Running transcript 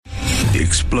The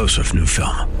explosive new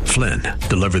film, Flynn,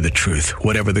 deliver the truth,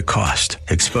 whatever the cost,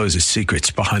 exposes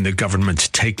secrets behind the government's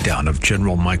takedown of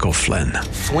General Michael Flynn.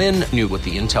 Flynn knew what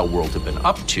the intel world had been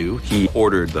up to. He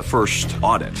ordered the first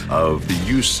audit of the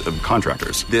use of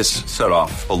contractors. This set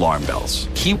off alarm bells.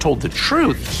 He told the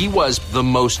truth. He was the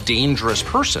most dangerous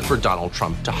person for Donald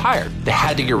Trump to hire. They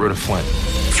had to get rid of Flynn.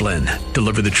 Flynn,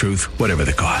 deliver the truth, whatever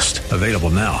the cost. Available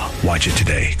now. Watch it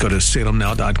today. Go to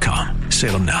salemnow.com.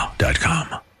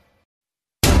 salemnow.com.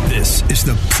 This is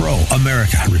the Pro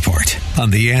America Report on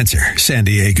The Answer San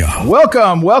Diego.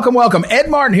 Welcome. Ed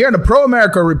Martin here on the Pro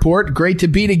America Report. Great to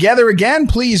be together again.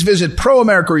 Please visit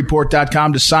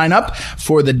proamericareport.com to sign up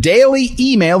for the daily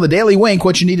email, the daily wink,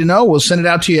 what you need to know. We'll send it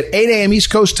out to you at 8 a.m. East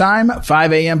Coast time,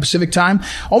 5 a.m. Pacific time.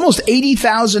 Almost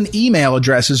 80,000 email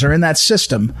addresses are in that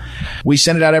system. We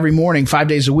send it out every morning, 5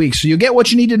 days a week. So you get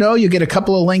what you need to know. You get a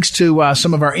couple of links to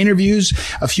some of our interviews,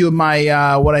 a few of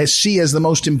my what I see as the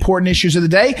most important issues of the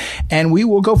day. And we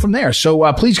will go from there.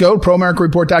 So please go to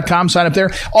proamericareport.com, sign up there.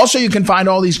 Also, you can find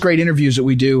all these great interviews that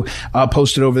we do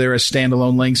posted over there as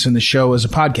standalone links in the show as a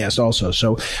podcast also.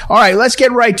 So, all right, let's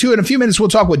get right to it. In a few minutes, we'll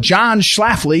talk with John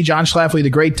Schlafly. John Schlafly, the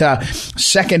great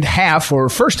second half or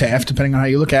first half, depending on how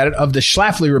you look at it, of the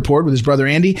Schlafly Report with his brother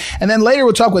Andy. And then later,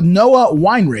 we'll talk with Noah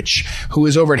Weinrich, who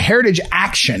is over at Heritage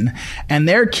Action. And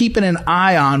they're keeping an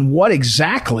eye on what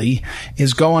exactly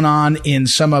is going on in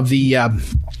some of the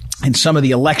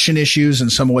election issues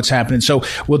and some of what's happening. So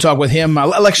we'll talk with him,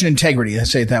 election integrity,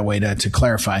 let's say it that way to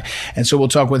clarify. And so we'll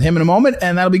talk with him in a moment,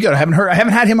 and that'll be good. I haven't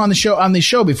had him on the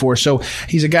show before, so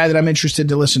he's a guy that I'm interested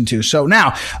to listen to. So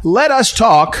now let us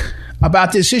talk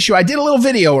about this issue. I did a little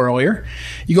video earlier.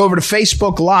 You go over to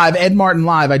Facebook Live, Ed Martin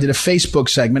Live. I did a Facebook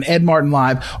segment, Ed Martin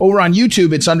Live. Over on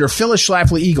YouTube, it's under Phyllis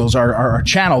Schlafly Eagles, our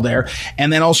channel there.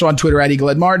 And then also on Twitter, at Eagle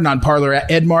Ed Martin, on Parler,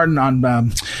 Ed Martin,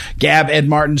 on Gab, Ed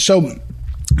Martin. So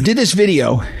did this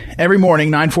video every morning,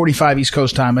 9:45 East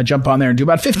Coast time. I jump on there and do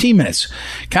about 15 minutes,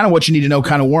 kind of what you need to know,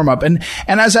 kind of warm up. And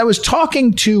as I was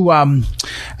talking to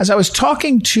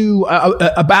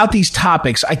about these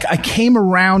topics, I came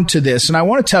around to this, and I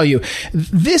want to tell you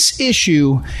this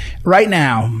issue right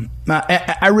now.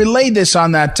 I relayed this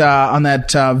on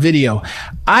that video.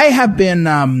 I have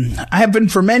been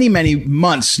for many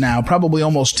months now, probably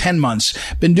almost 10 months,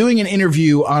 been doing an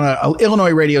interview on an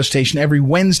Illinois radio station every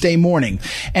Wednesday morning.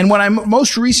 And when I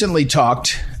most recently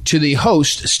talked to the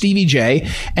host, Stevie J,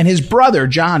 and his brother,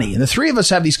 Johnny, and the three of us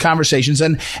have these conversations,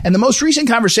 and the most recent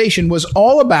conversation was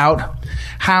all about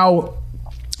how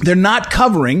they're not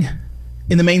covering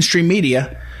in the mainstream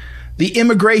media the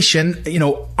immigration,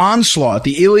 onslaught,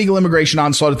 the illegal immigration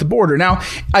onslaught at the border. Now,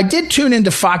 I did tune into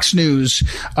Fox News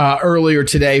earlier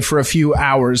today for a few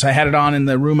hours. I had it on in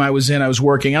the room I was in. I was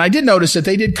working, and I did notice that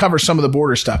they did cover some of the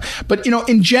border stuff. But,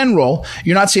 in general,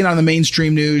 you're not seeing it on the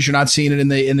mainstream news. You're not seeing it in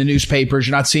the newspapers.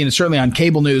 You're not seeing it certainly on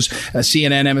cable news,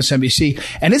 CNN, MSNBC.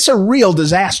 And it's a real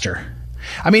disaster.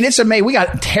 I mean, it's amazing. We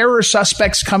got terror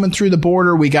suspects coming through the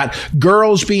border. We got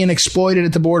girls being exploited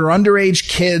at the border, underage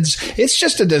kids. It's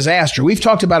just a disaster. We've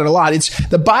talked about it a lot. It's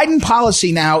the Biden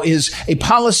policy now is a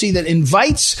policy that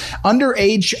invites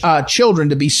underage children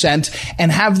to be sent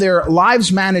and have their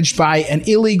lives managed by an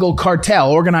illegal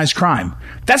cartel, organized crime.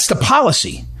 That's the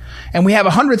policy. And we have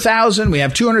 100,000. We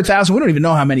have 200,000. We don't even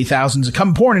know how many thousands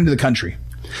are pouring into the country.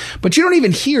 But you don't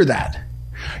even hear that.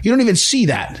 You don't even see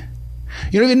that.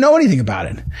 You don't even know anything about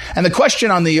it. And the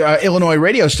question on the Illinois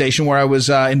radio station where I was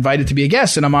invited to be a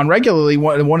guest, and I'm on regularly,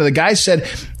 one of the guys said,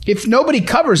 if nobody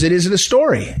covers it, is it a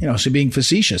story? So being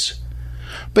facetious.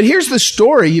 But here's the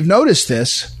story. You've noticed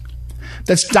this.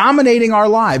 That's dominating our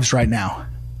lives right now.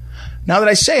 Now that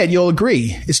I say it, you'll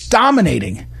agree. It's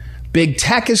dominating. Big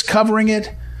tech is covering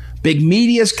it. Big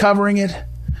media is covering it.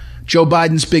 Joe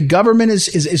Biden's big government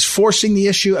is forcing the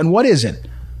issue. And what is it?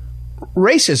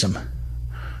 Racism.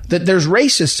 That there's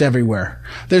racists everywhere.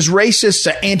 There's racists,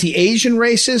 anti-Asian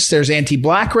racists. There's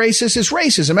anti-black racists. It's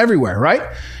racism everywhere, right?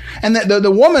 And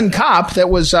the woman cop that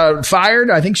was fired,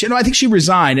 I think she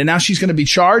resigned, and now she's going to be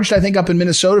charged, I think, up in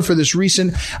Minnesota for this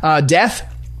recent death.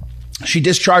 She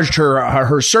discharged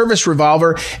her service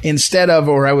revolver instead of,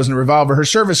 or I wasn't a revolver,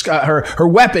 her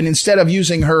weapon instead of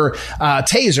using her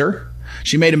taser.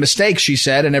 She made a mistake, she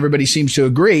said, and everybody seems to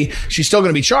agree. She's still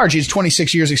going to be charged. She's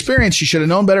 26 years experience. She should have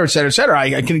known better, et cetera, et cetera.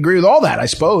 I can agree with all that, I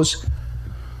suppose.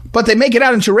 But they make it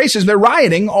out into racism. They're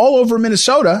rioting all over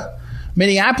Minnesota,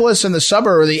 Minneapolis, and the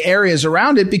suburb or the areas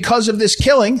around it because of this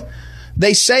killing.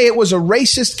 They say it was a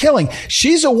racist killing.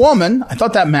 She's a woman. I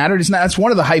thought that mattered. That's one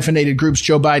of the hyphenated groups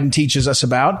Joe Biden teaches us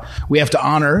about. We have to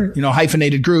honor,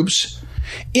 hyphenated groups.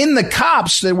 In the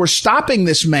cops that were stopping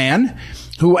this man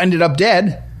who ended up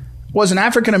dead, was an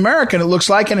African American, it looks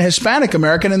like, and a Hispanic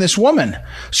American, and this woman.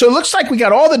 So it looks like we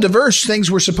got all the diverse things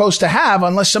we're supposed to have,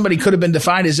 unless somebody could have been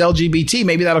defined as LGBT.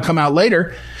 Maybe that'll come out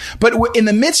later. But in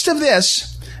the midst of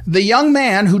this, the young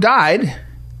man who died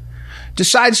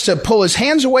decides to pull his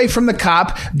hands away from the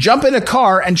cop, jump in a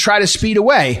car, and try to speed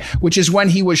away, which is when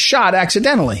he was shot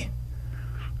accidentally.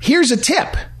 Here's a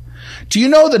tip. Do you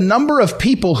know the number of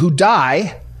people who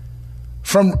die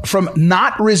from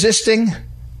not resisting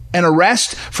an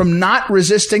arrest, from not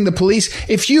resisting the police?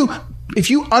 If you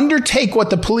undertake what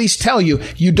the police tell you,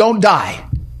 you don't die.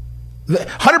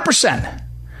 100%.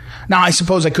 Now, I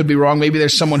suppose I could be wrong. Maybe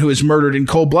there's someone who is murdered in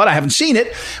cold blood. I haven't seen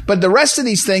it. But the rest of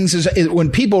these things is when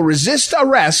people resist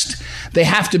arrest, they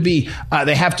have to be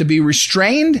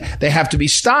restrained. They have to be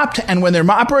stopped. And when they're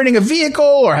operating a vehicle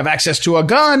or have access to a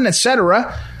gun,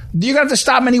 etc., you're going to have to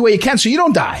stop them any way you can so you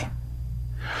don't die.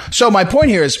 So my point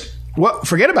here is,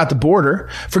 forget about the border.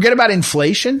 Forget about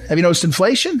inflation. Have you noticed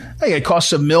inflation? Hey,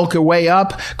 costs of milk are way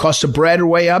up. Costs of bread are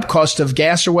way up. Costs of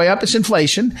gas are way up. It's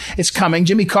inflation. It's coming.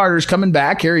 Jimmy Carter's coming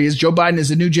back. Here he is. Joe Biden is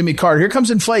the new Jimmy Carter. Here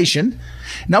comes inflation.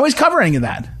 Nobody's covering any of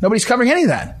that. Nobody's covering any of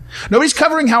that. Nobody's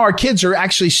covering how our kids are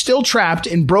actually still trapped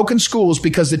in broken schools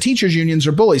because the teachers' unions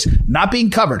are bullies. Not being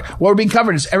covered. What we're being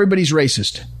covered is everybody's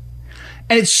racist.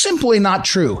 And it's simply not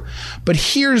true. But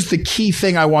here's the key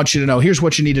thing I want you to know. Here's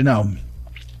what you need to know.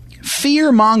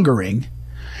 Fear-mongering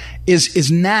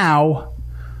is now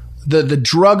the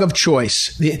drug of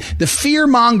choice. The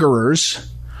fear-mongers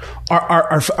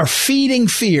are feeding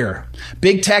fear.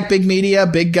 Big tech, big media,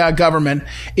 big government.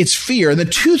 It's fear. The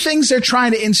two things they're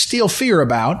trying to instill fear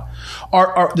about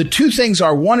are the two things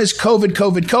are, one is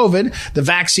COVID. The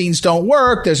vaccines don't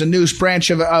work. There's a new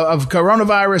branch of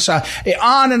coronavirus,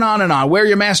 on and on and on. Wear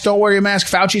your mask, don't wear your mask.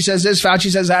 Fauci says this, Fauci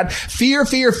says that. Fear.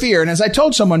 And as I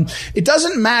told someone, it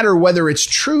doesn't matter whether it's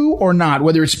true or not,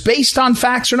 whether it's based on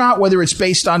facts or not, whether it's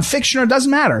based on fiction or it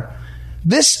doesn't matter.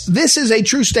 This is a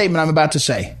true statement I'm about to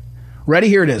say. Ready?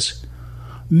 Here it is.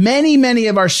 Many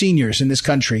of our seniors in this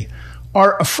country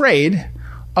are afraid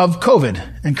of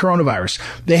COVID and coronavirus.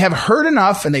 They have heard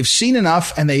enough and they've seen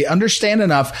enough and they understand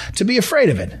enough to be afraid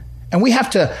of it. And we have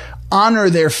to honor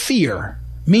their fear,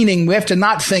 meaning we have to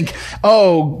not think,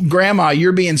 oh, grandma,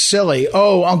 you're being silly.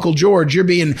 Oh, Uncle George, you're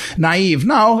being naive.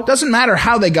 No, it doesn't matter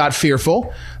how they got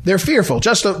fearful. They're fearful.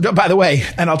 Just by the way,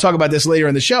 and I'll talk about this later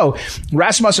in the show,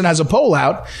 Rasmussen has a poll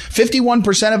out.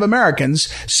 51% of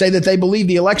Americans say that they believe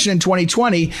the election in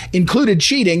 2020 included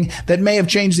cheating that may have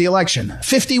changed the election.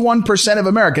 51% of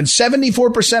Americans,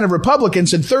 74% of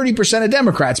Republicans, and 30% of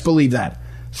Democrats believe that.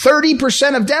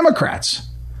 30% of Democrats.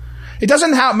 It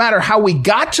doesn't matter how we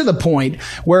got to the point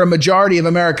where a majority of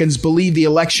Americans believe the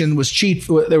election was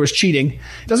there was cheating.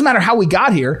 It doesn't matter how we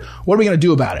got here. What are we going to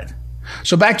do about it?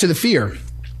 So back to the fear.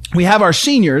 We have our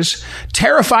seniors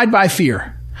terrified by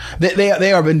fear. They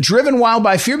have been driven wild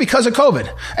by fear because of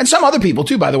COVID. And some other people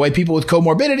too, by the way, people with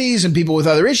comorbidities and people with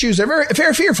other issues, they're very,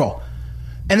 very fearful.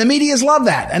 And the medias love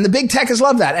that. And the big tech has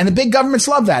loved that. And the big governments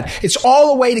love that. It's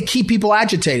all a way to keep people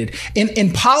agitated.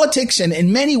 In politics and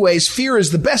in many ways, fear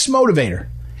is the best motivator.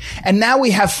 And now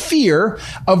we have fear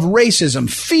of racism,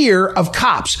 fear of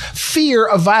cops, fear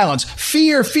of violence,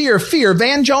 fear.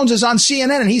 Van Jones is on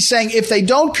CNN and he's saying if they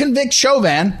don't convict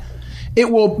Chauvin,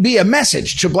 it will be a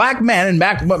message to black men and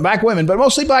black women, but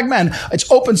mostly black men. It's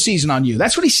open season on you.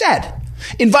 That's what he said.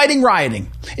 Inviting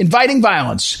rioting, inviting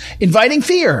violence, inviting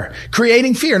fear,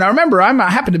 creating fear. Now remember, I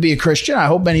happen to be a Christian. I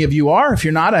hope many of you are. If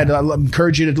you're not, I'd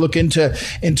encourage you to look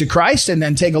into Christ and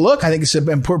then take a look. I think it's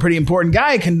a pretty important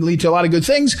guy. It can lead to a lot of good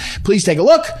things. Please take a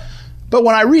look. But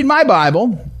when I read my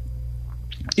Bible,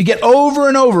 you get over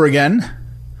and over again,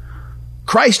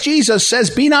 Christ Jesus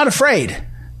says, be not afraid.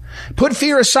 Put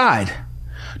fear aside.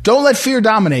 Don't let fear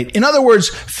dominate. In other words,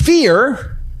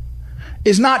 fear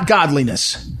is not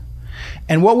godliness.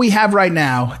 And what we have right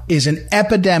now is an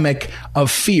epidemic of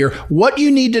fear. What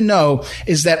you need to know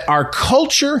is that our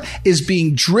culture is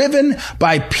being driven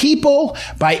by people,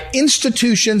 by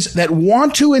institutions that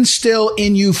want to instill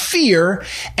in you fear.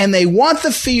 And they want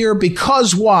the fear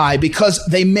because why? Because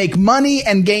they make money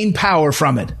and gain power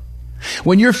from it.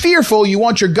 When you're fearful, you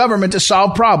want your government to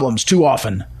solve problems too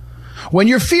often. When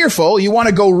you're fearful, you want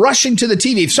to go rushing to the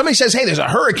TV. If somebody says, hey, there's a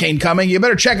hurricane coming, you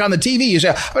better check on the TV. You say,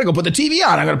 I'm going to go put the TV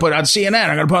on. I'm going to put it on CNN.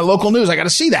 I'm going to put it on local news. I got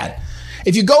to see that.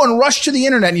 If you go and rush to the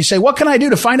internet and you say, what can I do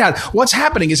to find out what's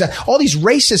happening? Is that all these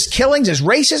racist killings? There's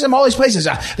racism, all these places.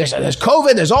 There's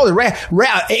COVID. There's all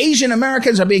the Asian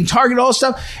Americans are being targeted, all this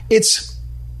stuff.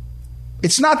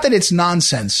 It's not that it's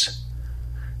nonsense.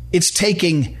 It's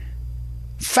taking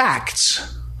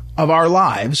facts of our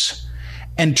lives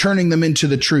and turning them into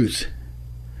the truth.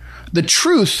 The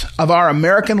truth of our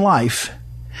American life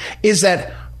is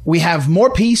that we have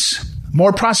more peace,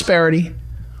 more prosperity,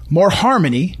 more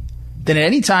harmony than at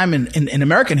any time in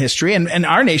American history and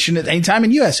our nation at any time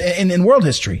in U.S. in world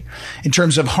history. In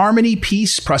terms of harmony,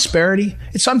 peace, prosperity,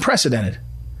 it's unprecedented.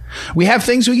 We have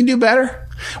things we can do better.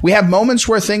 We have moments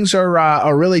where things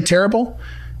are really terrible.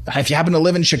 If you happen to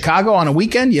live in Chicago on a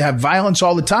weekend, you have violence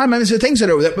all the time. I mean, things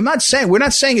that we're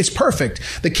not saying it's perfect.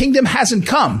 The kingdom hasn't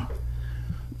come.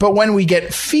 But when we get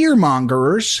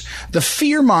fearmongers, the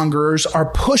fearmongers are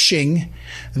pushing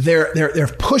they're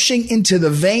pushing into the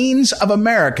veins of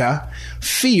America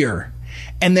fear.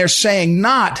 And they're saying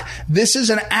not, this is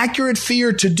an accurate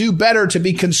fear to do better, to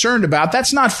be concerned about.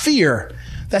 That's not fear.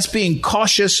 That's being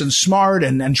cautious and smart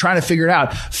and trying to figure it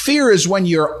out. Fear is when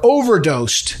you're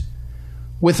overdosed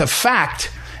with a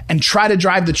fact and try to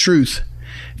drive the truth.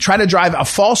 Try to drive a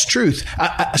false truth,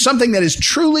 something that is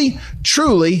truly,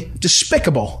 truly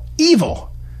despicable,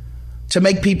 evil, to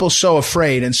make people so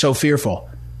afraid and so fearful.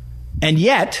 And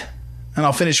yet, and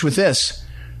I'll finish with this,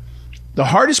 the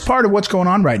hardest part of what's going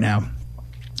on right now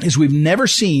is we've never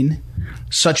seen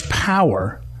such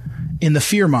power in the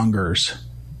fearmongers.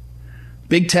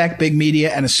 Big tech, big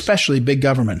media, and especially big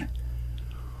government.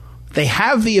 They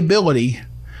have the ability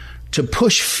to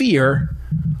push fear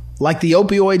like the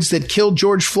opioids that killed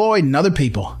George Floyd and other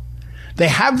people. They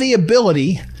have the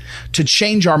ability to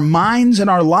change our minds and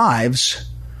our lives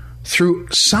through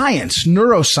science,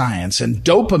 neuroscience, and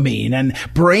dopamine, and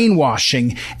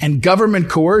brainwashing, and government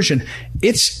coercion.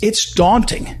 It's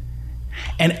daunting.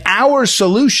 And our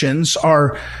solutions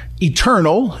are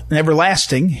eternal and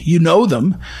everlasting. You know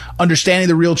them. Understanding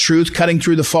the real truth, cutting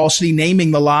through the falsity, naming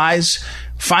the lies,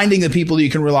 finding the people that you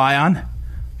can rely on.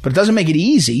 But it doesn't make it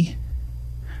easy.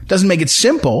 It doesn't make it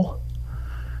simple.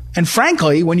 And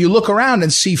frankly, when you look around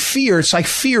and see fear, it's like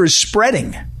fear is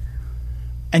spreading.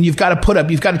 And you've got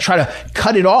to try to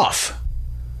cut it off.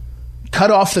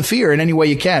 Cut off the fear in any way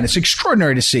you can. It's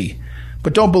extraordinary to see.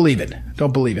 But don't believe it.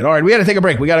 Don't believe it. All right, we got to take a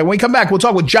break. When we come back, we'll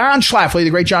talk with John Schlafly, the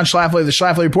great John Schlafly of the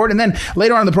Schlafly Report. And then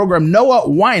later on in the program, Noah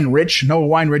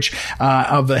Weinrich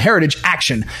of the Heritage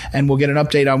Action. And we'll get an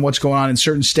update on what's going on in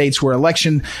certain states where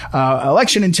election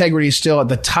integrity is still at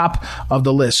the top of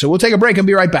the list. So we'll take a break and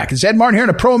be right back. It's Ed Martin here in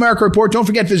a Pro America Report. Don't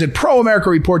forget, visit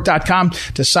proamericareport.com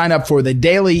to sign up for the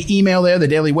daily email there, the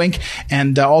daily wink,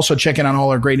 and also check in on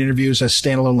all our great interviews as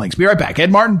standalone links. Be right back.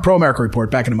 Ed Martin, Pro America Report.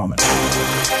 Back in a moment.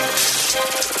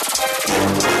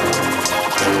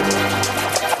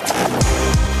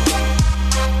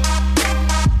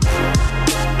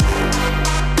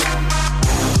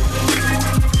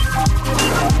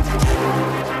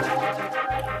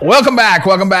 Welcome back.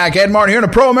 Ed Martin here in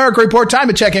a Pro America Report. Time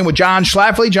to check in with John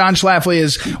Schlafly. John Schlafly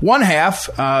is one half.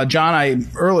 John, I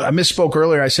misspoke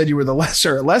earlier. I said you were the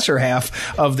lesser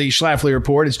half of the Schlafly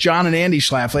Report. It's John and Andy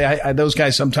Schlafly. Those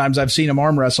guys, sometimes I've seen them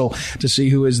arm wrestle to see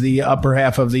who is the upper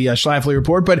half of the Schlafly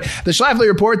Report. But the Schlafly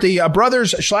Report, the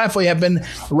brothers Schlafly have been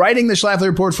writing the Schlafly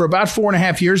Report for about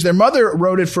 4.5 years. Their mother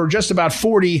wrote it for just about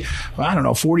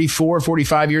 44,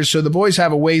 45 years. So the boys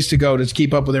have a ways to go to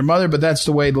keep up with their mother, but that's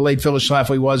the way the late Phyllis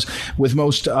Schlafly was with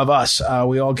most of us.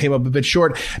 We all came up a bit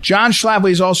short. John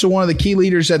Schlafly is also one of the key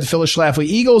leaders at the Phyllis Schlafly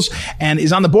Eagles and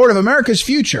is on the board of America's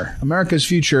Future. America's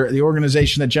Future, the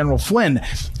organization that General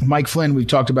Mike Flynn, we've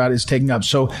talked about, is taking up.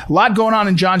 So a lot going on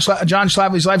in John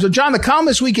Schlafly's life. So John, the column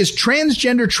this week is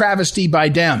Transgender Travesty by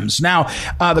Dems. Now,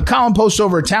 the column posts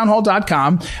over at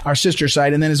townhall.com, our sister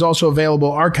site, and then is also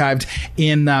available archived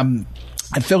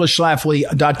at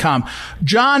phyllisschlafly.com.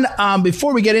 John,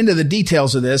 before we get into the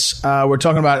details of this, we're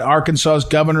talking about Arkansas's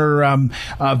governor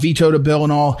vetoed a bill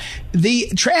and all. The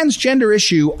transgender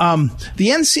issue, the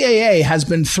NCAA has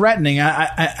been threatening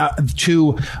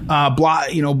to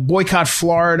boycott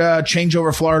Florida, change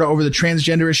over Florida over the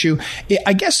transgender issue.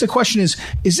 I guess the question is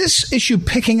this issue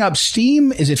picking up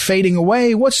steam? Is it fading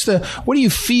away? What do you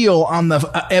feel on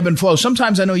the ebb and flow?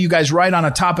 Sometimes I know you guys write on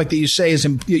a topic that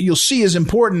you'll see as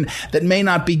important that may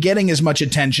not be getting as much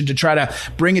attention to try to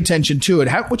bring attention to it.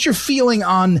 What's your feeling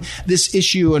on this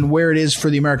issue and where it is for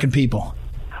the American people?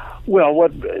 Well,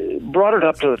 what brought it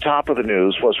up to the top of the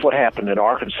news was what happened in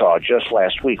Arkansas just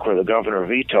last week, where the governor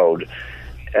vetoed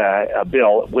a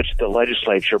bill which the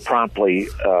legislature promptly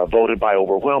voted by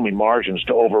overwhelming margins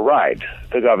to override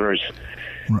the governor's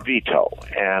veto.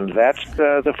 And that's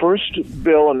the first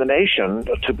bill in the nation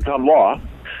to become law,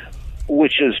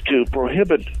 which is to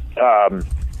prohibit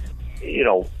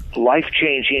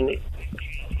life-changing,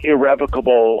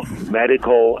 irrevocable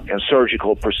medical and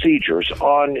surgical procedures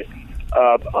on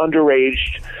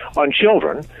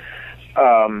children,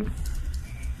 and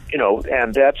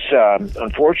that's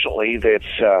unfortunately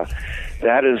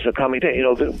That is the coming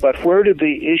thing, but where did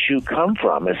the issue come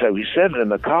from? As we said in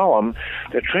the column,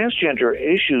 the transgender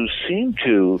issues seem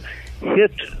to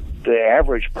hit the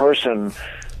average person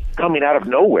coming out of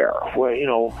nowhere, where,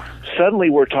 suddenly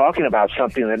we're talking about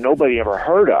something that nobody ever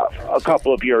heard of a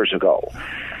couple of years ago.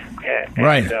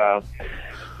 Right.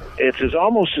 It's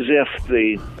almost as if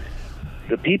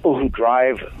the people who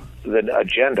drive the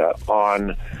agenda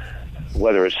on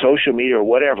whether it's social media or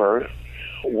whatever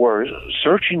were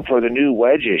searching for the new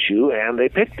wedge issue, and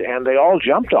they all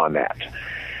jumped on that.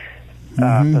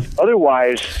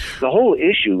 Otherwise, the whole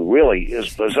issue really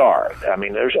is bizarre. I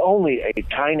mean, there's only a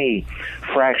tiny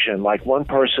fraction, like one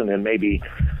person in maybe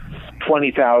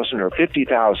 20,000 or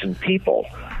 50,000 people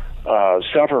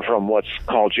suffer from what's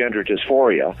called gender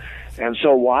dysphoria. And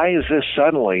so why is this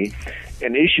suddenly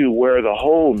an issue where the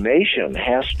whole nation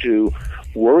has to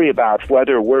worry about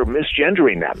whether we're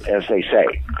misgendering them, as they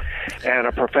say? And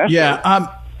a professor,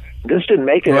 this didn't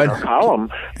make it in our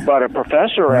column, but a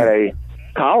professor at a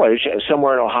college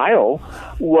somewhere in Ohio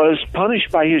was punished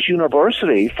by his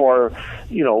university for,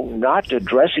 not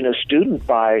addressing a student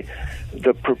by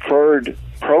the preferred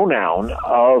pronoun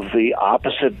of the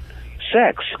opposite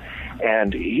sex.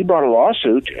 And he brought a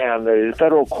lawsuit, and the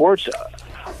federal courts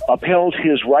upheld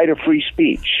his right of free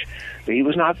speech. He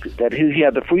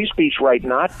had the free speech right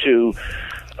not to,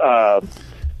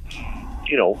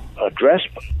 address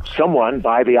someone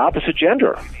by the opposite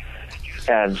gender.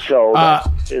 And so that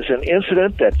is an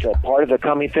incident that's part of the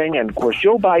coming thing. And, of course,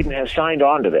 Joe Biden has signed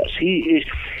on to this. He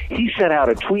sent out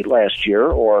a tweet last year,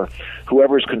 or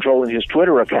whoever's controlling his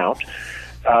Twitter account,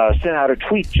 sent out a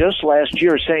tweet just last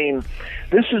year saying,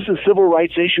 this is the civil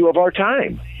rights issue of our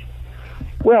time.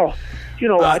 Well,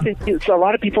 I think a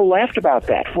lot of people laughed about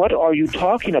that. What are you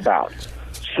talking about?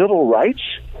 Civil rights?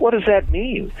 What does that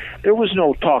mean? There was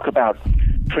no talk about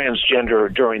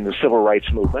transgender during the civil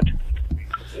rights movement.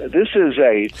 This is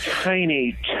a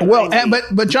tiny. Well,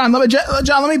 but John,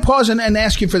 let me pause and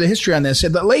ask you for the history on this.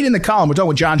 Late in the column, we're talking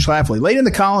with John Schlafly. Late in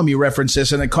the column, you referenced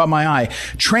this, and it caught my eye.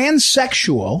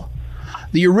 Transsexual,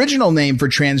 the original name for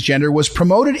transgender, was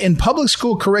promoted in public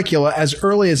school curricula as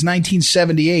early as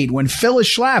 1978, when Phyllis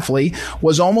Schlafly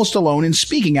was almost alone in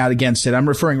speaking out against it. I'm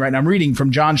reading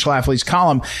from John Schlafly's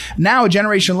column. Now, a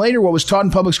generation later, what was taught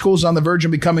in public schools is on the verge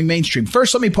of becoming mainstream.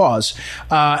 First, let me pause,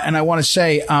 and I want to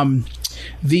say,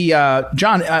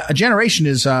 John, a generation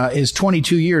is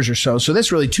 22 years or so. So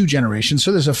that's really 2 generations.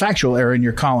 So there's a factual error in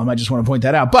your column. I just want to point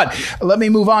that out. But let me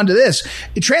move on to this.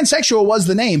 Transsexual was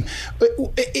the name.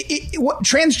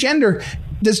 Transgender.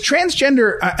 Does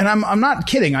transgender, and I'm not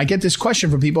kidding, I get this question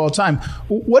from people all the time.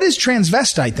 What is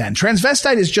transvestite then?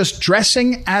 Transvestite is just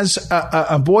dressing as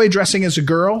a boy dressing as a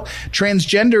girl.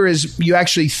 Transgender is you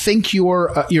actually think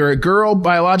you're a girl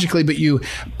biologically, but you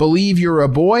believe you're a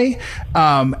boy.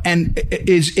 And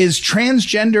is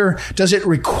transgender, does it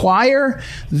require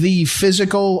the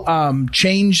physical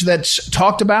change that's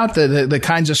talked about, the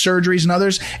kinds of surgeries and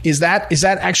others? Is that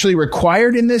actually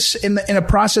required in this in a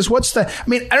process? I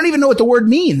don't even know what the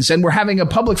word means, and we're having a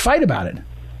public fight about it.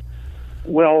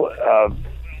 Well,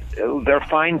 they're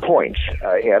fine points,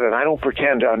 Ed, and I don't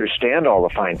pretend to understand all the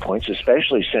fine points,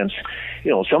 especially since,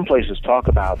 some places talk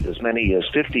about as many as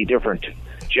 50 different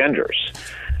genders,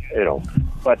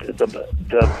 but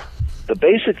the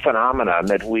basic phenomenon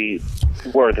that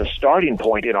were the starting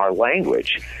point in our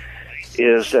language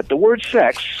is that the word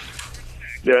sex,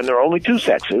 there are only 2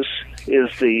 sexes, is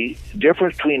the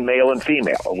difference between male and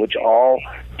female, which all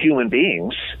human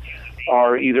beings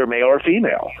are either male or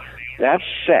female. That's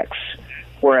sex.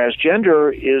 Whereas gender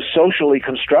is socially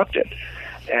constructed.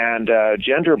 And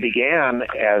gender began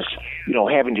as,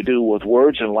 having to do with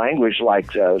words and language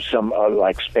like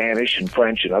like Spanish and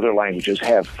French and other languages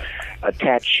have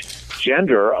attached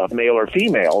gender of male or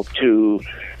female to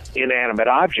inanimate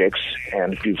objects.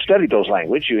 And if you've studied those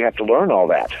languages, you have to learn all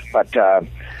that. But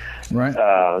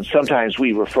sometimes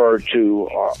we refer to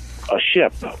a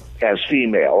ship as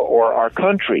female or our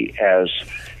country as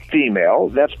female.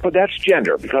 That's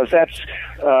gender, because that's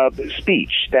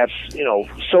speech. That's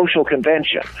social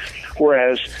convention.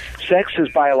 Whereas sex is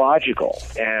biological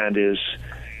and is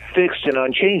fixed and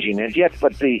unchanging. And yet,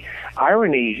 but the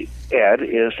irony, Ed,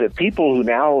 is that people who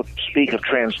now speak of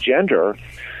transgender,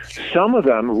 some of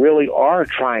them really are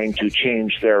trying to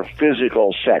change their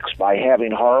physical sex by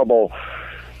having horrible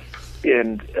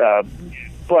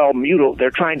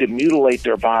they're trying to mutilate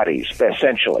their bodies,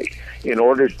 essentially,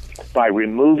 by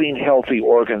removing healthy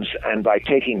organs and by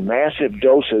taking massive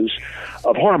doses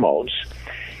of hormones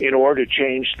in order to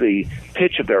change the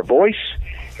pitch of their voice,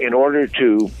 in order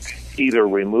to either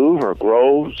remove or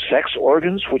grow sex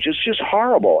organs, which is just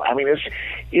horrible. I mean,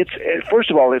 it's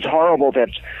first of all, it's horrible that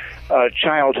a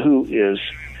child who is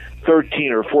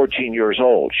 13 or 14 years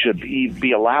old should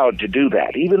be allowed to do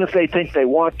that, even if they think they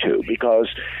want to, because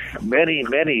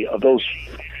many of those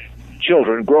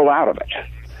children grow out of it.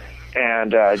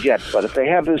 And but if they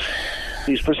have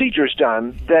these procedures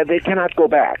done, then they cannot go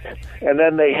back, and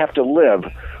then they have to live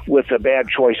with the bad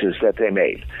choices that they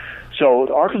made. So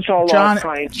the Arkansas law is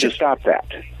trying to stop that.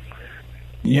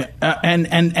 Yeah,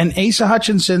 and Asa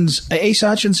Hutchinson,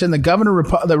 the governor,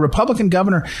 the Republican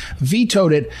governor,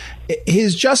 vetoed it.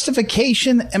 His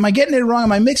justification, am I getting it wrong?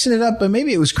 Am I mixing it up? But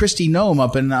maybe it was Kristi Noem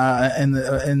up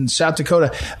in South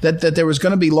Dakota that there was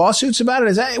going to be lawsuits about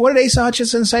it. What did Asa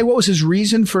Hutchinson say? What was his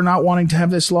reason for not wanting to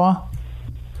have this law?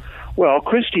 Well,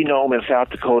 Kristi Noem in South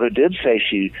Dakota did say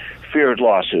she feared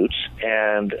lawsuits,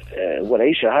 and what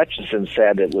Asa Hutchinson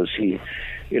said, it was the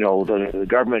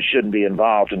government shouldn't be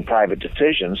involved in private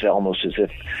decisions, almost as if,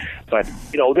 but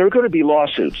there are going to be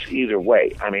lawsuits either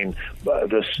way. I mean,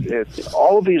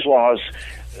 all of these laws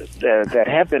that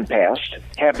have been passed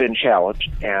have been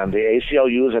challenged, and the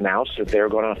ACLU has announced that they're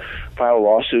going to file a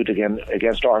lawsuit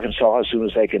against Arkansas as soon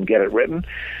as they can get it written.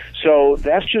 So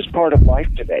that's just part of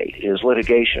life today, is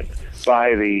litigation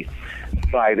by the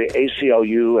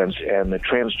ACLU and the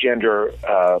transgender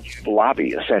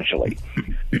lobby, essentially.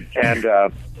 And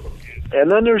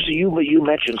then there's you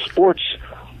mentioned sports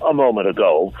a moment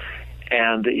ago,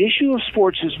 and the issue of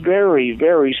sports is very,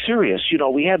 very serious.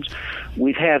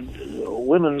 We've had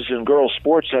women's and girls'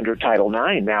 sports under Title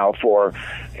IX now for,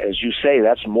 as you say,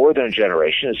 that's more than a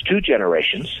generation. It's 2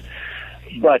 generations.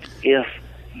 But if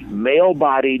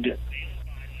male-bodied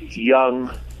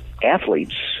young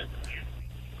athletes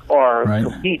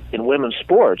compete in women's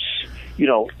sports,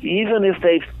 even if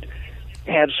they've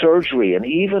had surgery and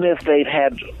even if they've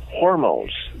had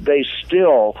hormones, they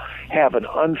still have an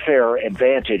unfair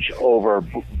advantage over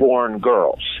born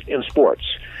girls in sports,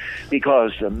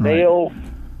 because the male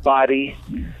athlete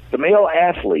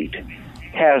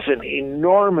has an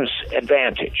enormous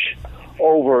advantage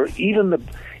over even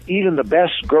the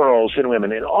best girls and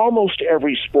women in almost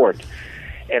every sport.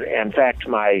 And in fact,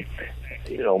 my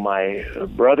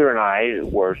brother and I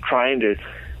were trying to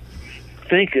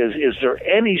think, is there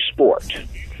any sport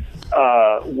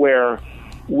where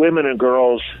women and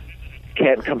girls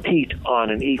can compete on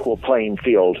an equal playing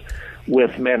field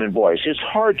with men and boys? It's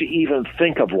hard to even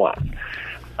think of one.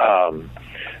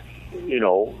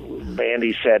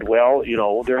 Andy said, well,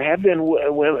 there have been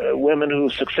women who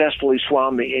successfully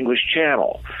swam the English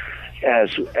Channel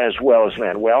as well as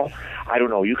men. Well, I don't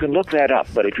know. You can look that up.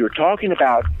 But if you're talking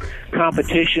about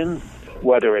competition,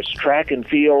 whether it's track and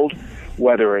field,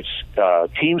 whether it's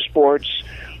team sports,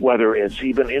 whether it's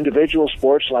even individual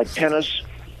sports like tennis,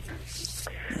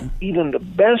 even the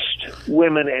best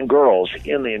women and girls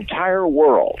in the entire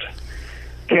world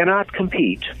cannot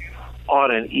compete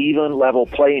on an even level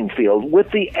playing field with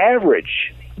the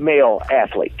average male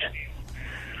athlete.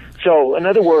 So, in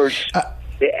other words,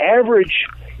 the average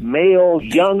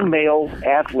young male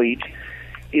athlete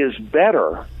is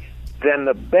better than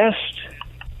the best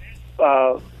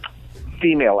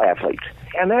female athlete.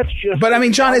 And that's just, but I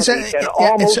mean, John, it's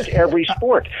almost every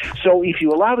sport. So if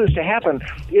you allow this to happen,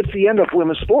 it's the end of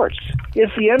women's sports.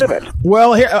 It's the end of it.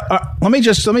 Well, here, let me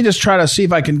just try to see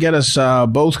if I can get us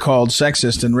both called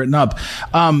sexist and written up.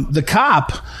 The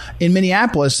cop in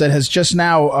Minneapolis that has just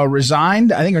now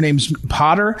resigned, I think her name's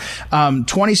Potter,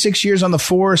 26 years on the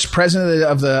force, president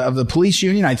of the police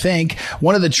union, I think,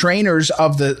 one of the trainers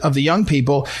of the young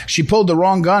people. She pulled the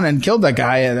wrong gun and killed that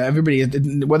guy. And everybody,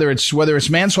 whether it's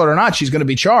manslaughter or not, she's going to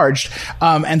be charged.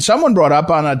 And someone brought up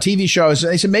on a TV show,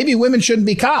 they said maybe women shouldn't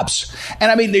be cops. And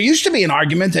I mean, there used to be an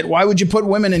argument that why would you put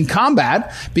women in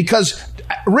combat? Because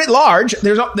writ large,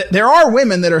 there are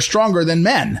women that are stronger than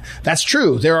men. That's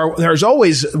true. There's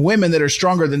always women that are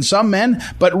stronger than some men,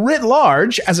 but writ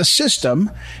large as a system,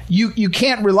 you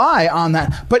can't rely on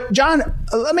that. But John,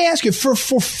 let me ask you, for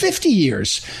 50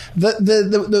 years,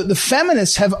 the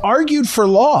feminists have argued for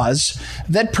laws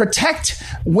that protect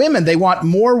women. They want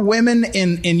more women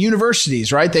in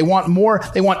universities, right? They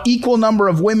want equal number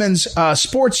of women's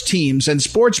sports teams and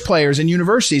sports players in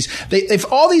universities. They've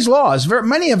all these laws,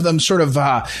 many of them sort of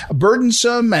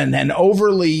burdensome and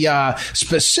overly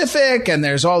specific, and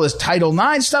there's all this Title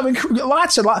IX stuff, and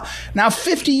lots. Now,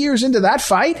 50 years into that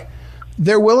fight,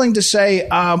 they're willing to say,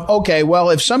 okay,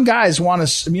 well, if some guys want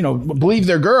to, believe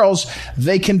they're girls,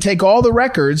 they can take all the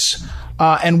records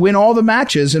and win all the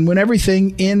matches and win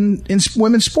everything in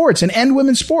women's sports and end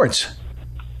women's sports.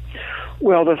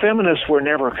 Well, the feminists were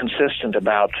never consistent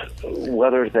about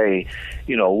whether they,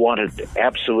 wanted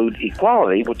absolute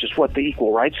equality, which is what the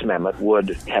Equal Rights Amendment would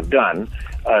have done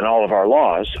in all of our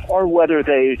laws, or whether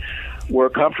they were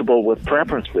comfortable with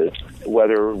preferences,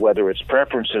 whether it's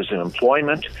preferences in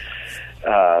employment.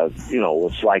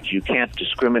 It's like you can't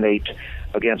discriminate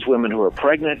against women who are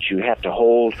pregnant. You have to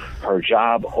hold her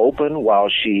job open while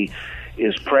she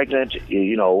is pregnant,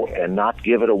 and not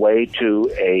give it away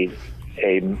to a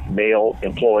male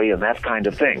employee and that kind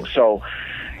of thing. So,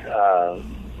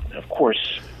 of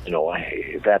course,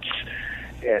 that's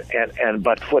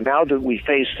but for now that we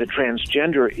face the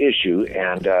transgender issue,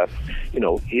 and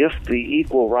if the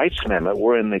Equal Rights Amendment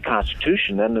were in the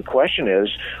Constitution, then the question is,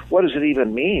 what does it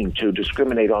even mean to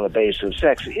discriminate on the basis of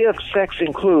sex if sex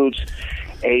includes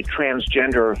a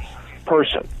transgender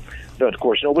person? But of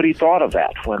course, nobody thought of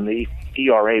that when the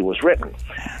ERA was written.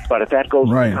 But if that goes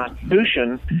to the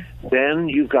Constitution, then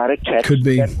you've got a text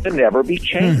that can never be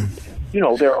changed.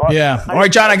 There are. Yeah. All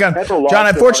right, John.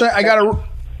 Unfortunately, I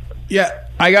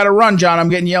got to run, John. I'm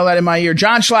getting yelled at in my ear.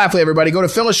 John Schlafly, everybody. Go to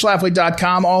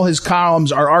phyllisschlafly.com. All his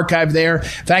columns are archived there.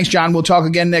 Thanks, John. We'll talk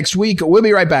again next week. We'll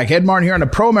be right back. Ed Martin here on the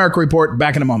Pro America Report.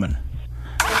 Back in a moment.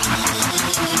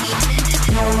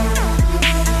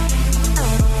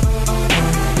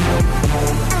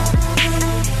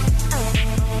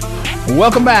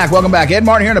 Welcome back. Ed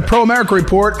Martin here on the Pro America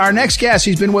Report. Our next guest,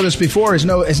 he's been with us before. His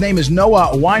name is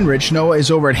Noah Weinrich. Noah is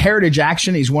over at Heritage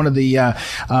Action. He's one of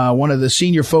the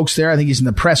senior folks there. I think he's in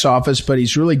the press office, but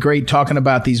he's really great talking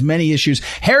about these many issues.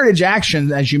 Heritage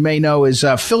Action, as you may know, is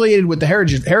affiliated with the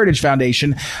Heritage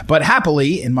Foundation, but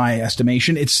happily, in my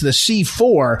estimation, it's the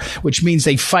C4, which means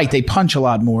they fight, they punch a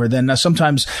lot more than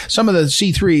sometimes some of the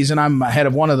C3s, and I'm head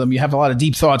of one of them. You have a lot of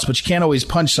deep thoughts, but you can't always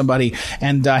punch somebody.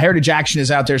 And Heritage Action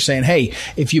is out there saying, hey,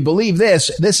 if you believe this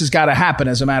has got to happen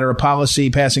as a matter of policy,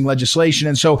 passing legislation.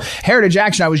 And so Heritage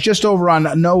Action, I was just over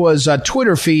on Noah's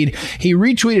Twitter feed. He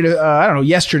retweeted,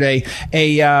 yesterday,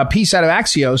 a piece out of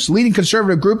Axios. Leading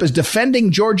conservative group is defending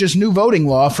Georgia's new voting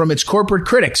law from its corporate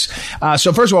critics.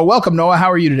 So first of all, welcome, Noah.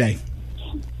 How are you today?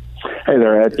 Hey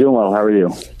there, Ed. Doing well. How are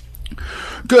you?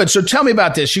 Good. So tell me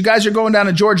about this. You guys are going down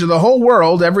to Georgia. The whole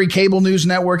world, every cable news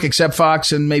network except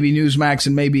Fox and maybe Newsmax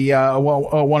and maybe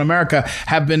One America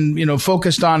have been,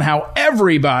 focused on how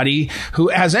everybody who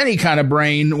has any kind of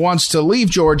brain wants to leave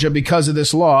Georgia because of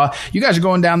this law. You guys are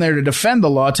going down there to defend the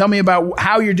law. Tell me about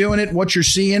how you're doing it, what you're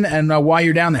seeing, and why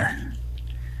you're down there.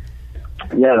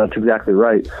 Yeah, that's exactly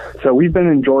right. So we've been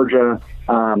in Georgia,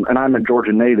 and I'm a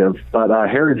Georgia native, but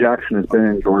Heritage Action has been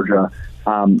in Georgia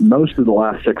most of the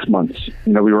last 6 months.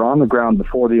 We were on the ground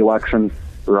before the election.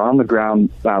 We were on the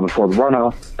ground before the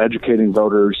runoff, educating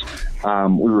voters.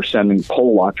 We were sending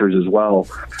poll watchers as well.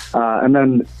 And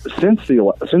then since the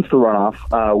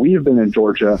runoff, we have been in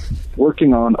Georgia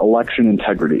working on election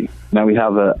integrity. Now we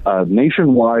have a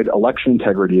nationwide election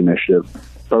integrity initiative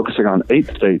focusing on 8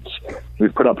 states.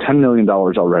 We've put up $10 million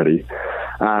already.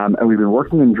 And we've been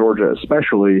working in Georgia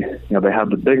especially. They have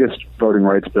the biggest voting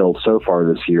rights bill so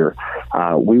far this year.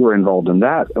 We were involved in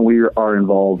that, and we are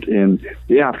involved in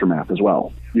the aftermath as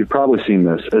well. You've probably seen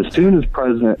this. As soon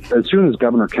as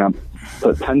Governor Kemp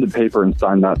put pen to paper and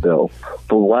signed that bill,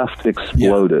 the left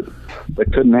exploded. Yeah. They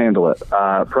couldn't handle it.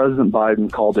 President Biden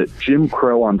called it Jim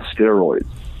Crow on steroids.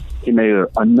 He made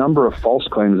a number of false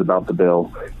claims about the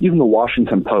bill. Even the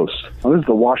Washington Post. Now, this is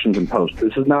the Washington Post.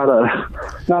 This is not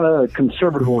a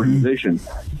conservative organization,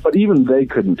 but even they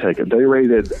couldn't take it. They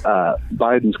rated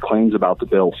Biden's claims about the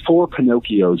bill 4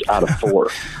 Pinocchios out of 4.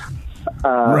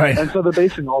 Right. And so they're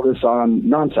basing all this on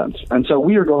nonsense. And so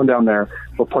we are going down there.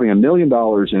 We're putting $1 million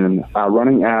in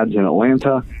running ads in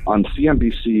Atlanta on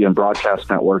CNBC and broadcast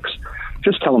networks,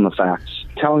 just telling the facts.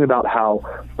 Telling about how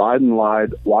Biden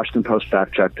lied, Washington Post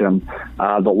fact-checked him.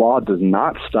 The law does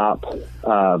not stop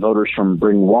voters from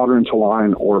bringing water into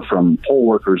line or from poll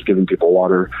workers giving people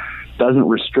water. Doesn't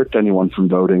restrict anyone from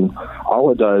voting. All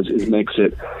it does is makes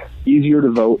it easier to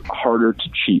vote, harder to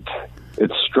cheat.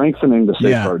 It's strengthening the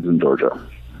safeguards in Georgia.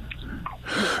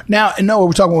 Now, Noah,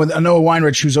 we're talking with Noah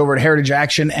Weinrich, who's over at Heritage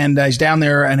Action, and he's down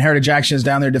there, and Heritage Action is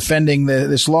down there defending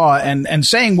this law and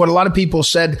saying what a lot of people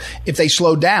said if they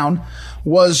slowed down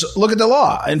was look at the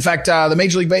law. In fact, the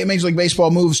Major League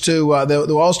Baseball moves to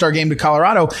the All-Star game to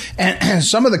Colorado, and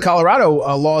some of the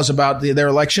Colorado laws about their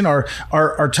election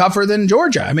are tougher than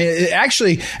Georgia. I mean,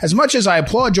 actually, as much as I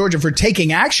applaud Georgia for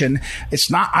taking action, it's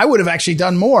not. I would have actually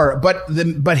done more.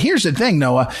 But here's the thing,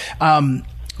 Noah.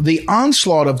 the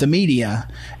onslaught of the media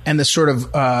and the sort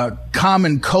of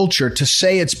common culture to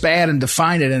say it's bad and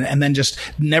define it and then just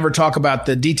never talk about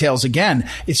the details again,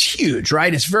 it's huge,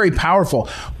 right? It's very powerful.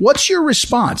 What's your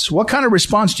response? What kind of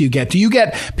response do you get? Do you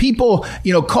get people,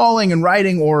 calling and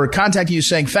writing or contacting you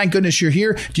saying, thank goodness you're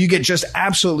here? Do you get just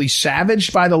absolutely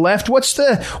savaged by the left? What's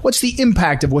the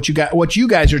impact of what you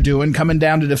guys are doing coming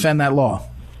down to defend that law?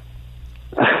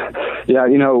 Yeah,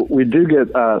 we do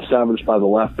get savaged by the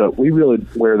left, but we really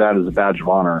wear that as a badge of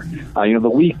honor. The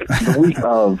week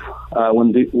of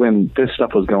when this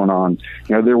stuff was going on,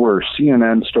 there were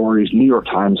CNN stories, New York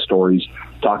Times stories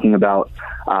talking about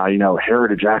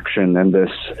heritage action and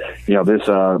this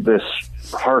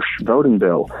harsh voting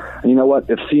bill. And you know what?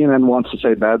 If CNN wants to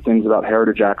say bad things about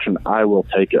heritage action, I will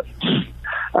take it.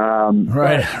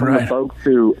 Right.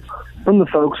 From the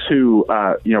folks who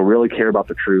really care about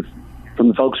the truth. From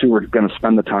the folks who are going to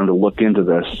spend the time to look into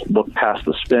this, look past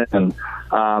the spin,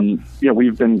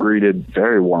 we've been greeted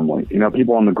very warmly.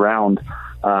 People on the ground,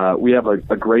 we have a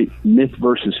great myth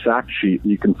versus fact sheet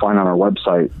you can find on our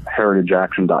website,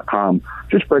 heritageaction.com,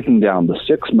 just breaking down the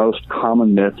 6 most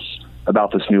common myths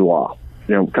about this new law.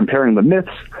 Comparing the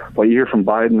myths, what you hear from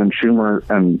Biden and Schumer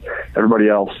and everybody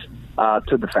else,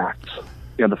 to the facts.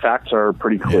 The facts are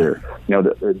pretty clear.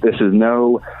 This is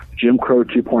no Jim Crow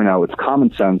 2.0. It's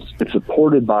common sense. It's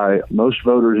supported by most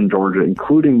voters in Georgia,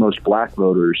 including most black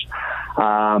voters.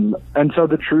 And so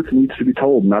the truth needs to be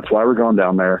told, and that's why we're going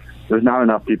down there. There's not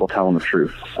enough people telling the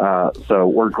truth. So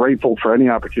we're grateful for any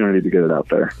opportunity to get it out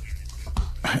there.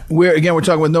 We're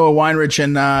talking with Noah Weinrich,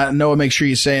 and Noah, make sure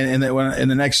you say in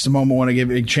the next moment, want to give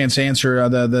you a chance to answer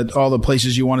all the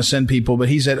places you want to send people. But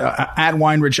he's at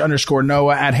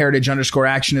Weinrich_Noah, at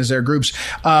Heritage_Action is their groups.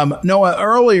 Noah,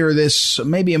 earlier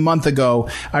maybe a month ago,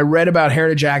 I read about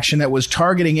Heritage Action that was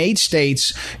targeting 8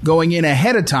 states going in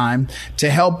ahead of time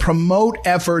to help promote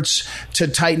efforts to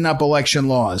tighten up election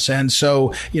laws. And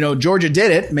so, Georgia did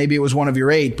it. Maybe it was one of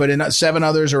your 8, but in 7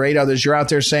 others or 8 others, you're out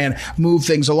there saying, move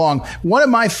things along. One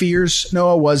of my fears,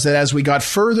 Noah, was that as we got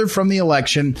further from the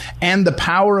election and the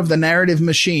power of the narrative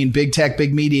machine, big tech,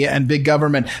 big media, and big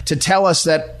government, to tell us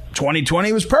that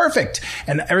 2020 was perfect.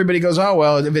 And everybody goes, oh,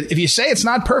 well, if you say it's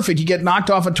not perfect, you get knocked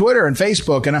off of Twitter and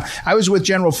Facebook. And I was with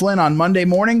General Flynn on Monday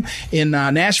morning in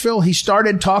Nashville. He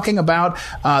started talking about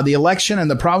the election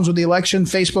and the problems with the election.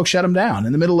 Facebook shut him down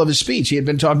in the middle of his speech. He had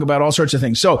been talking about all sorts of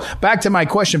things. So back to my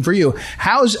question for you.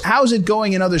 How's it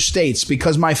going in other states?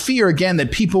 Because my fear, again,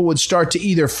 that people would start to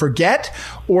either forget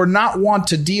or not want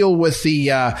to deal with the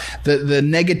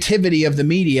negativity of the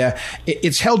media.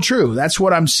 It's held true. That's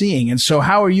what I'm seeing. And so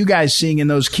how are you guys seeing in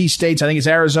those key states? I think it's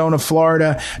Arizona,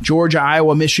 Florida, Georgia,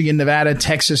 Iowa, Michigan, Nevada,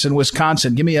 Texas, and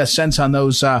Wisconsin. Give me a sense on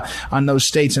those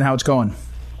states and how it's going.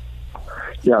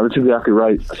 Yeah, that's exactly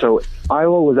right. So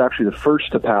Iowa was actually the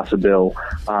first to pass a bill.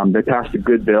 They passed a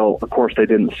good bill. Of course, they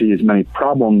didn't see as many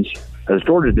problems as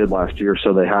Georgia did last year,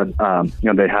 so they had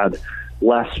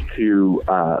less to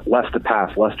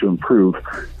pass, less to improve.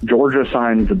 Georgia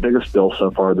signed the biggest bill so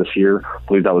far this year. I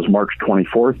believe that was March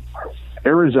 24th.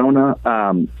 Arizona,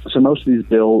 so most of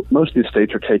these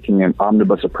states are taking an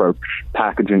omnibus approach,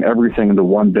 packaging everything into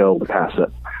one bill to pass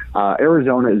it.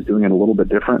 Arizona is doing it a little bit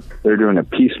different. They're doing a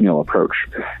piecemeal approach.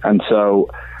 And so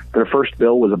their first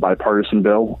bill was a bipartisan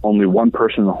bill. Only one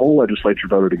person in the whole legislature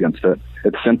voted against it.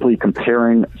 It's simply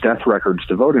comparing death records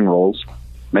to voting rolls,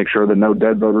 make sure that no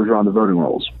dead voters are on the voting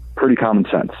rolls. Pretty common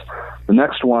sense. The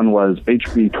next one was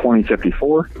HB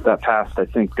 2054. That passed, I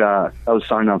think, that was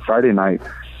signed on Friday night.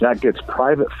 That gets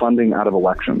private funding out of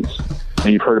elections.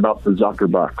 And you've heard about the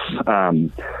Zuckerbucks.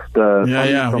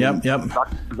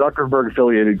 Zuckerberg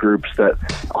affiliated groups that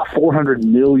 $400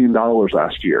 million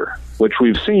last year, which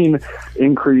we've seen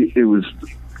increase. It was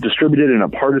distributed in a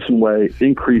partisan way,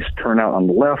 increased turnout on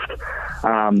the left.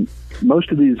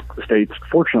 Most of these states,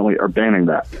 fortunately, are banning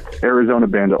that. Arizona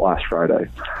banned it last Friday.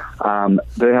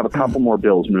 They have a couple more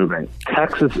bills moving.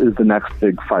 Texas is the next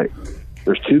big fight.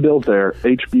 There's 2 bills there,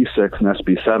 HB 6 and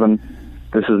SB 7.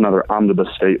 This is another omnibus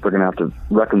state. They're going to have to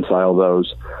reconcile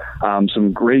those.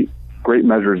 Some great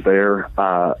measures there,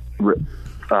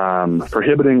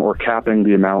 prohibiting or capping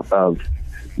the amount of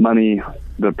money,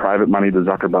 the private money, the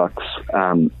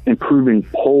Zuckerbucks, improving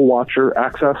poll watcher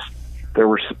access. There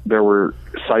were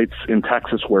sites in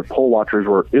Texas where poll watchers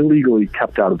were illegally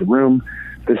kept out of the room.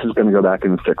 This is going to go back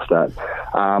and fix that.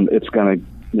 It's going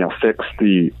to fix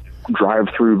the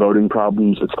drive-through voting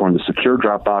problems. It's going to secure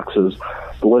drop boxes.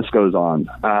 The list goes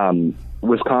on.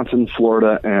 Wisconsin,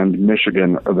 Florida, and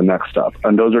Michigan are the next up.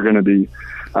 And those are going to be,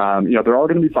 they're all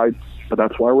going to be fights, but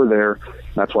that's why we're there.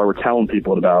 That's why we're telling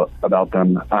people about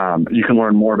them. You can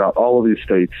learn more about all of these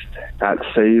states at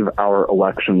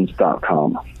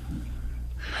saveourelections.com.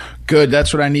 Good.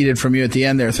 That's what I needed from you at the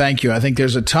end there. Thank you. I think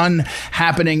there's a ton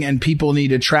happening and people need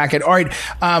to track it. All right.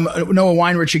 Noah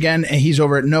Weinrich again. He's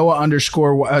over at at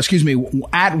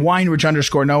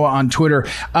Weinrich_Noah on Twitter.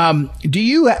 Do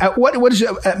you, what is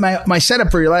my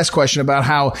setup for your last question about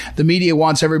how the media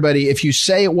wants everybody, if you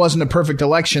say it wasn't a perfect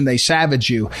election, they savage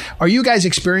you. Are you guys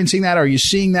experiencing that? Are you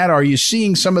seeing that? Are you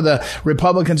seeing some of the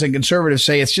Republicans and conservatives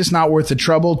say it's just not worth the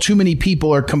trouble? Too many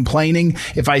people are complaining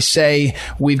if I say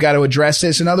we've got to address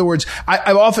this. In other words,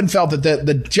 I've often felt that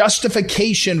the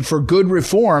justification for good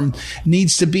reform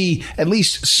needs to be at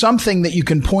least something that you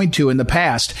can point to in the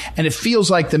past. And it feels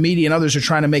like the media and others are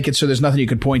trying to make it so there's nothing you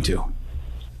could point to.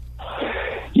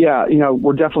 Yeah,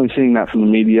 we're definitely seeing that from the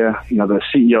media. The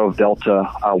CEO of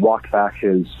Delta walked back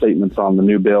his statements on the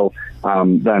new bill.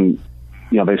 Then,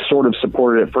 they sort of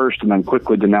supported it first and then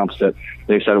quickly denounced it.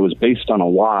 They said it was based on a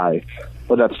lie,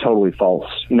 but that's totally false.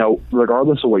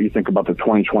 Regardless of what you think about the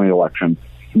 2020 election,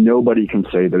 nobody can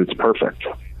say that it's perfect.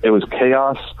 It was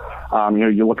chaos.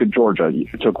 You look at Georgia.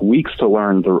 It took weeks to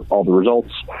learn all the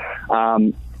results.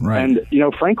 Right. And,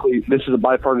 frankly, this is a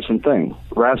bipartisan thing.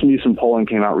 Rasmussen polling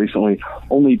came out recently.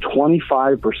 Only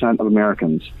 25% of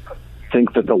Americans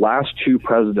think that the last two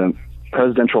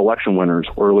presidential election winners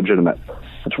were legitimate.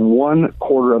 That's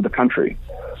 1/4 of the country.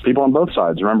 People on both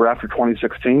sides. Remember, after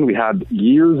 2016, we had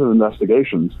years of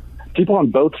investigations. People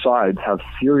on both sides have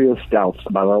serious doubts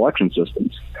about our election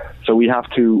systems. So we have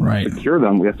to secure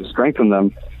them. We have to strengthen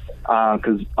them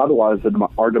because otherwise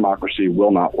our democracy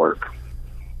will not work.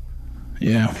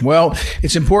 Yeah, well,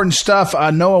 it's important stuff.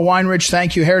 Noah Weinrich,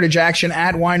 thank you. Heritage Action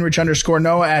at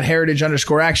Weinrich_Noah at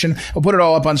Heritage_Action. We'll put it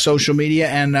all up on social media,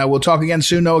 and we'll talk again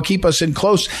soon. Noah, keep us in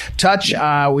close touch.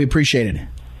 We appreciate it.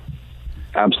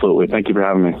 Absolutely. Thank you for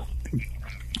having me.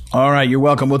 All right, you're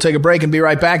welcome. We'll take a break and be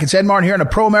right back. It's Ed Martin here on a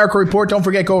Pro America Report. Don't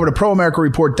forget, go over to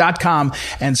proamericareport.com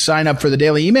and sign up for the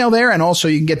daily email there. And also,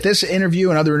 you can get this interview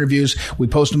and other interviews. We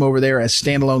post them over there as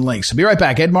standalone links. So be right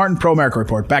back. Ed Martin, Pro America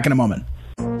Report. Back in a moment.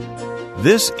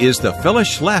 This is the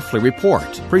Phyllis Schlafly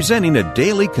Report, presenting a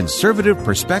daily conservative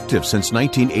perspective since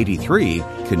 1983,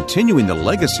 continuing the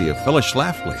legacy of Phyllis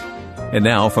Schlafly. And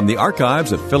now, from the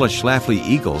archives of Phyllis Schlafly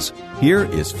Eagles, here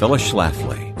is Phyllis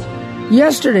Schlafly.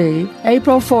 Yesterday,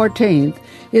 April 14th,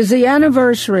 is the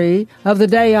anniversary of the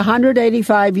day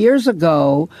 185 years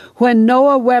ago when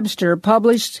Noah Webster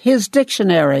published his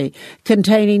dictionary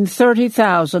containing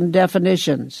 30,000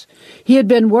 definitions. He had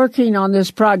been working on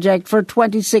this project for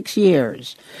 26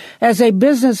 years. As a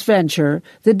business venture,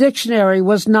 the dictionary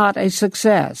was not a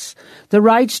success. The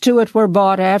rights to it were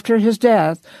bought after his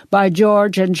death by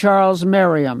George and Charles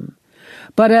Merriam.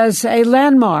 But as a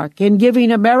landmark in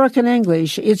giving American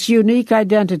English its unique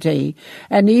identity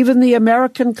and even the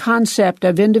American concept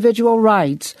of individual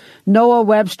rights, Noah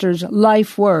Webster's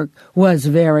life work was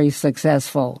very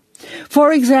successful.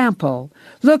 For example,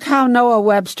 look how Noah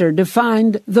Webster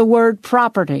defined the word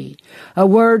property, a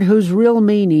word whose real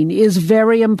meaning is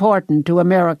very important to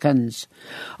Americans.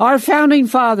 Our founding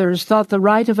fathers thought the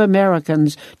right of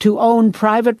Americans to own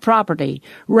private property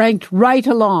ranked right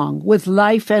along with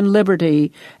life and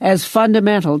liberty as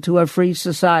fundamental to a free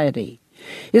society.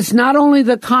 It's not only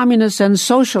the communists and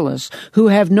socialists who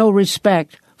have no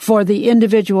respect for the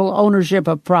individual ownership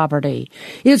of property.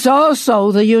 It's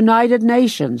also the United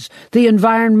Nations, the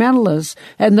environmentalists,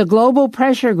 and the global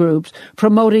pressure groups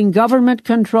promoting government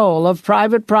control of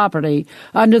private property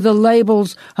under the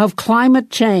labels of climate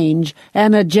change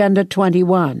and Agenda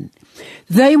 21.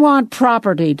 They want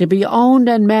property to be owned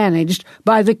and managed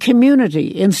by the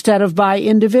community instead of by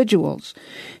individuals.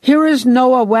 Here is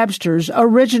Noah Webster's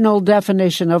original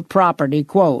definition of property,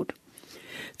 quote,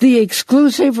 "The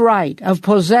exclusive right of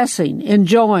possessing,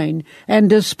 enjoying, and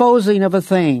disposing of a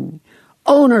thing.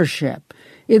 Ownership.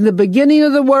 In the beginning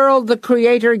of the world, the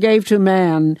Creator gave to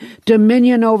man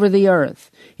dominion over the earth.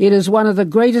 It is one of the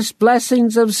greatest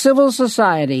blessings of civil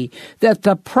society that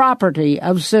the property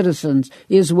of citizens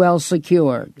is well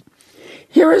secured."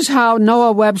 Here is how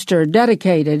Noah Webster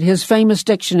dedicated his famous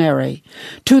dictionary: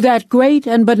 "To that great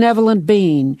and benevolent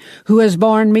being who has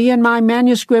borne me and my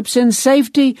manuscripts in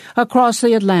safety across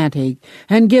the Atlantic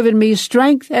and given me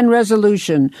strength and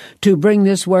resolution to bring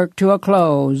this work to a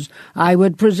close, I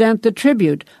would present the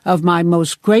tribute of my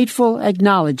most grateful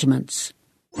acknowledgments."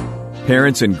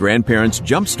 Parents and grandparents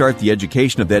jumpstart the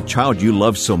education of that child you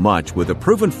love so much with a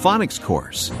proven phonics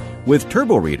course. With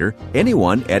Turbo Reader,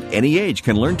 anyone at any age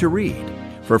can learn to read.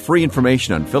 For free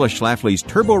information on Phyllis Schlafly's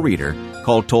Turbo Reader,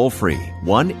 call toll-free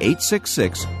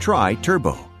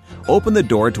 1-866-TRY-TURBO. Open the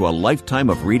door to a lifetime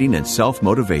of reading and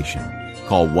self-motivation.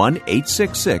 Call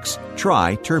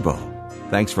 1-866-TRY-TURBO.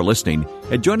 Thanks for listening,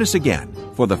 and join us again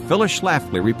for the Phyllis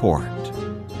Schlafly Report.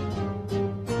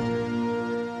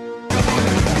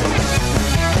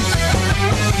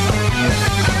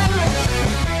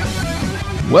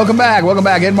 Welcome back.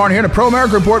 Ed Martin here in a Pro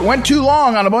America Report. Went too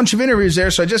long on a bunch of interviews there,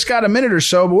 so I just got a minute or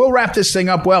so, but we'll wrap this thing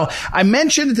up well. I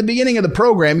mentioned at the beginning of the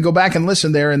program, go back and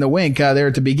listen there in the wink there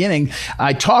at the beginning,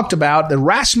 I talked about the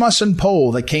Rasmussen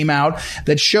poll that came out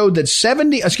that showed that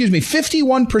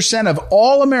 51% of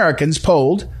all Americans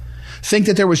polled think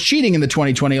that there was cheating in the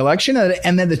 2020 election,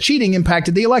 and that the cheating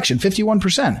impacted the election,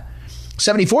 51%.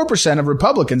 74% of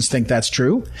Republicans think that's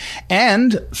true,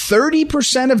 and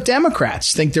 30% of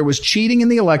Democrats think there was cheating in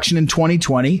the election in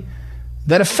 2020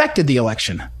 that affected the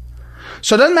election.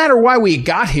 So it doesn't matter why we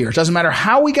got here. It doesn't matter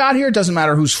how we got here. It doesn't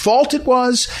matter whose fault it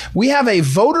was. We have a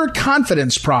voter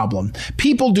confidence problem.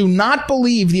 People do not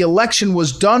believe the election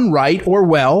was done right or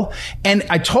well. And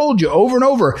I told you over and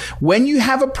over, when you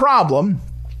have a problem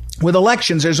with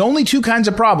elections, there's only two kinds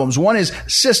of problems. One is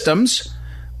systems.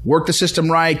 Work the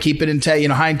system right, keep it in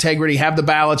high integrity, have the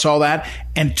ballots, all that.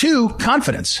 And two,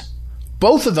 confidence.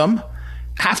 Both of them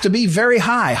have to be very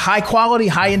high quality,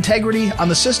 high integrity on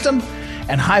the system,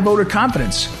 and high voter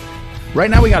confidence.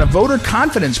 Right now we got a voter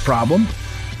confidence problem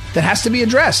that has to be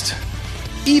addressed,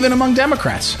 even among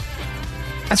Democrats.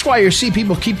 That's why you see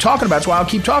people keep talking about it. That's why I'll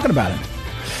keep talking about it.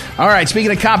 All right,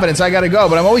 speaking of confidence, I got to go,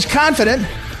 but I'm always confident.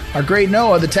 Our great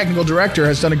Noah, the technical director,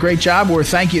 has done a great job. We'll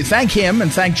thank him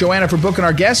and thank Joanna for booking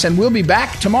our guests, and we'll be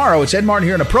back tomorrow. It's Ed Martin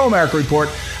here in a Pro America Report.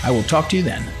 I will talk to you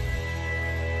then.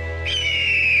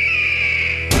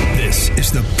 This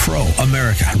is the Pro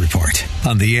America Report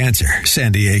on The Answer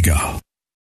San Diego.